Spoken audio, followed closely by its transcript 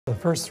The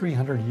first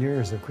 300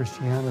 years of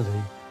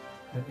Christianity,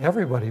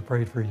 everybody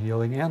prayed for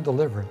healing and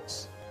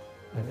deliverance.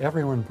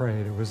 Everyone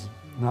prayed. It was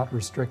not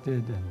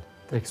restricted, and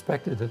they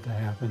expected it to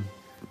happen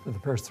for the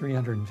first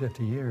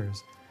 350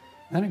 years.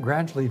 Then it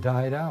gradually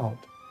died out.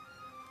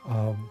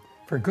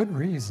 For good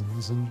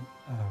reasons, and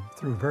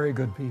through very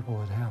good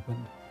people it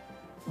happened,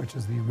 which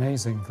is the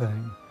amazing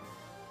thing.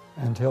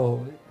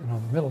 Until the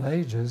Middle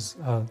Ages,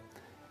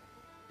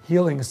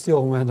 healing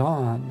still went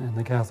on in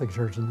the Catholic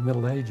Church in the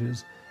Middle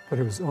Ages, but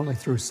it was only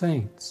through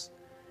saints.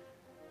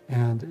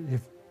 And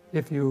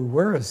if you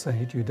were a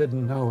saint, you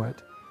didn't know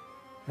it,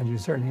 and you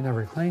certainly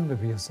never claimed to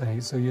be a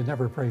saint, so you'd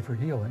never pray for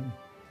healing,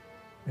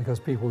 because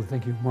people would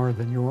think you're more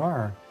than you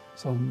are.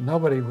 So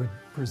nobody would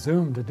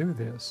presume to do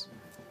this.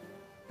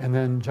 And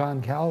then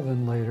John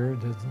Calvin later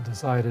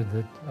decided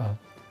that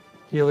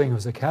healing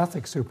was a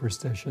Catholic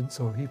superstition,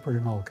 so he pretty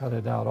well cut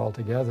it out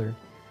altogether.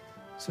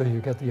 So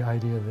you get the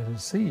idea that it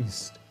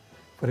ceased.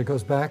 But it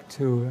goes back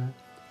to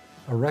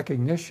a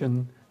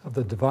recognition of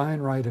the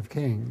divine right of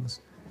kings